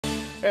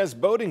As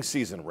boating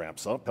season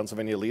ramps up,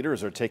 Pennsylvania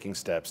leaders are taking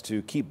steps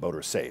to keep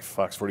boaters safe.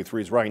 Fox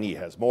 43's Ryan Yee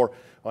has more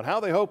on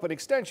how they hope an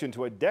extension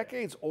to a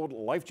decades-old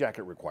life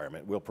jacket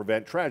requirement will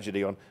prevent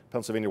tragedy on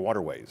Pennsylvania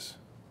waterways.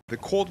 The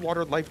cold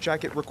water life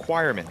jacket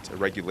requirement, a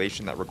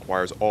regulation that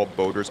requires all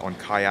boaters on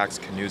kayaks,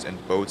 canoes,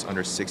 and boats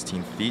under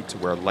 16 feet to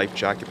wear a life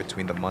jacket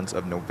between the months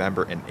of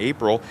November and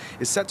April,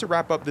 is set to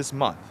wrap up this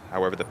month.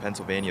 However, the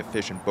Pennsylvania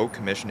Fish and Boat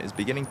Commission is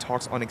beginning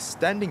talks on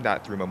extending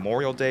that through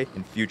Memorial Day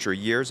in future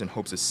years in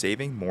hopes of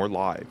saving more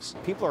lives.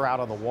 People are out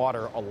on the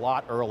water a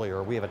lot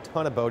earlier. We have a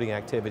ton of boating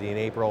activity in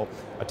April,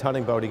 a ton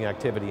of boating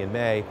activity in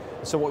May.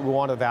 So what we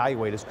want to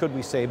evaluate is, could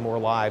we save more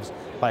lives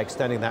by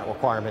extending that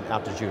requirement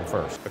out to June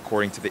 1st?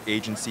 According to the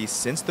agency,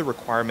 since the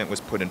requirement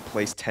was put in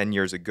place 10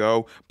 years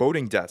ago,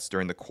 boating deaths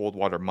during the cold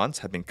water months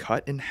have been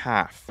cut in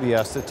half.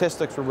 The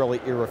statistics are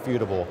really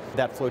irrefutable.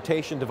 That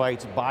flotation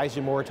device buys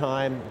you more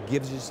time,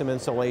 gives you some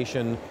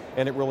insulation,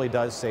 and it really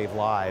does save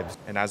lives.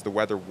 And as the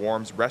weather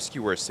warms,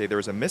 rescuers say there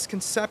is a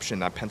misconception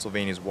that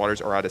Pennsylvania's waters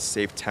are at a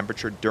safe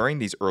temperature during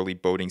these early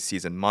boating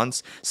season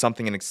months,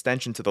 something an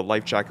extension to the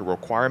life jacket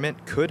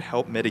requirement could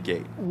help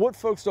mitigate. What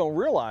folks don't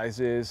realize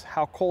is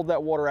how cold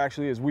that water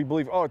actually is. We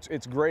believe, oh,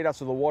 it's great out,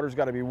 so the water's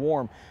got to be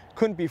warm.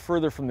 Couldn't be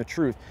further from the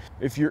truth.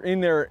 If you're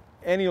in there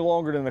any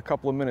longer than a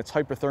couple of minutes,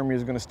 hypothermia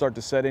is going to start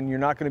to set in. You're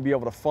not going to be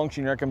able to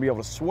function. You're not going to be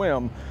able to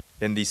swim.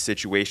 In these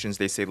situations,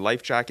 they say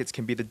life jackets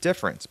can be the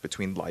difference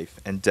between life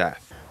and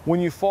death. When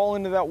you fall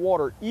into that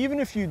water, even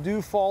if you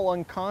do fall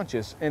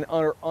unconscious and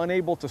are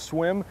unable to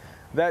swim,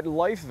 that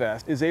life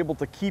vest is able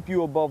to keep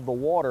you above the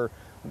water,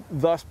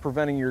 thus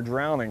preventing your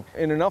drowning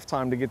in enough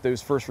time to get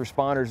those first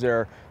responders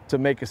there to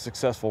make a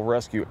successful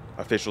rescue.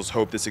 Officials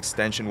hope this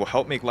extension will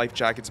help make life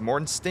jackets more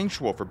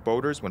instinctual for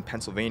boaters when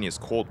Pennsylvania's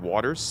cold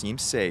waters seem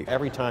safe.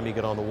 Every time you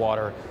get on the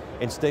water,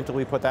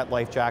 instinctively put that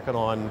life jacket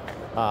on,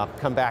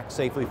 come back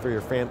safely for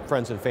your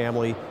friends and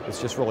family. It's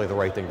just really the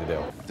right thing to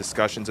do.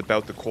 Discussions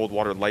about the cold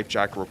water life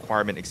jacket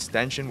requirement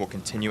extension will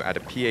continue at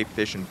a PA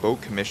Fish and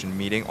Boat Commission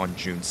meeting on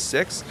June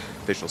 6th.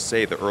 Officials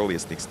say the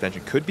earliest the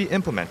extension could be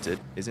implemented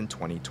is in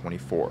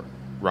 2024.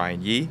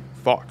 Ryan Yee,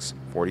 Fox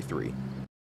 43.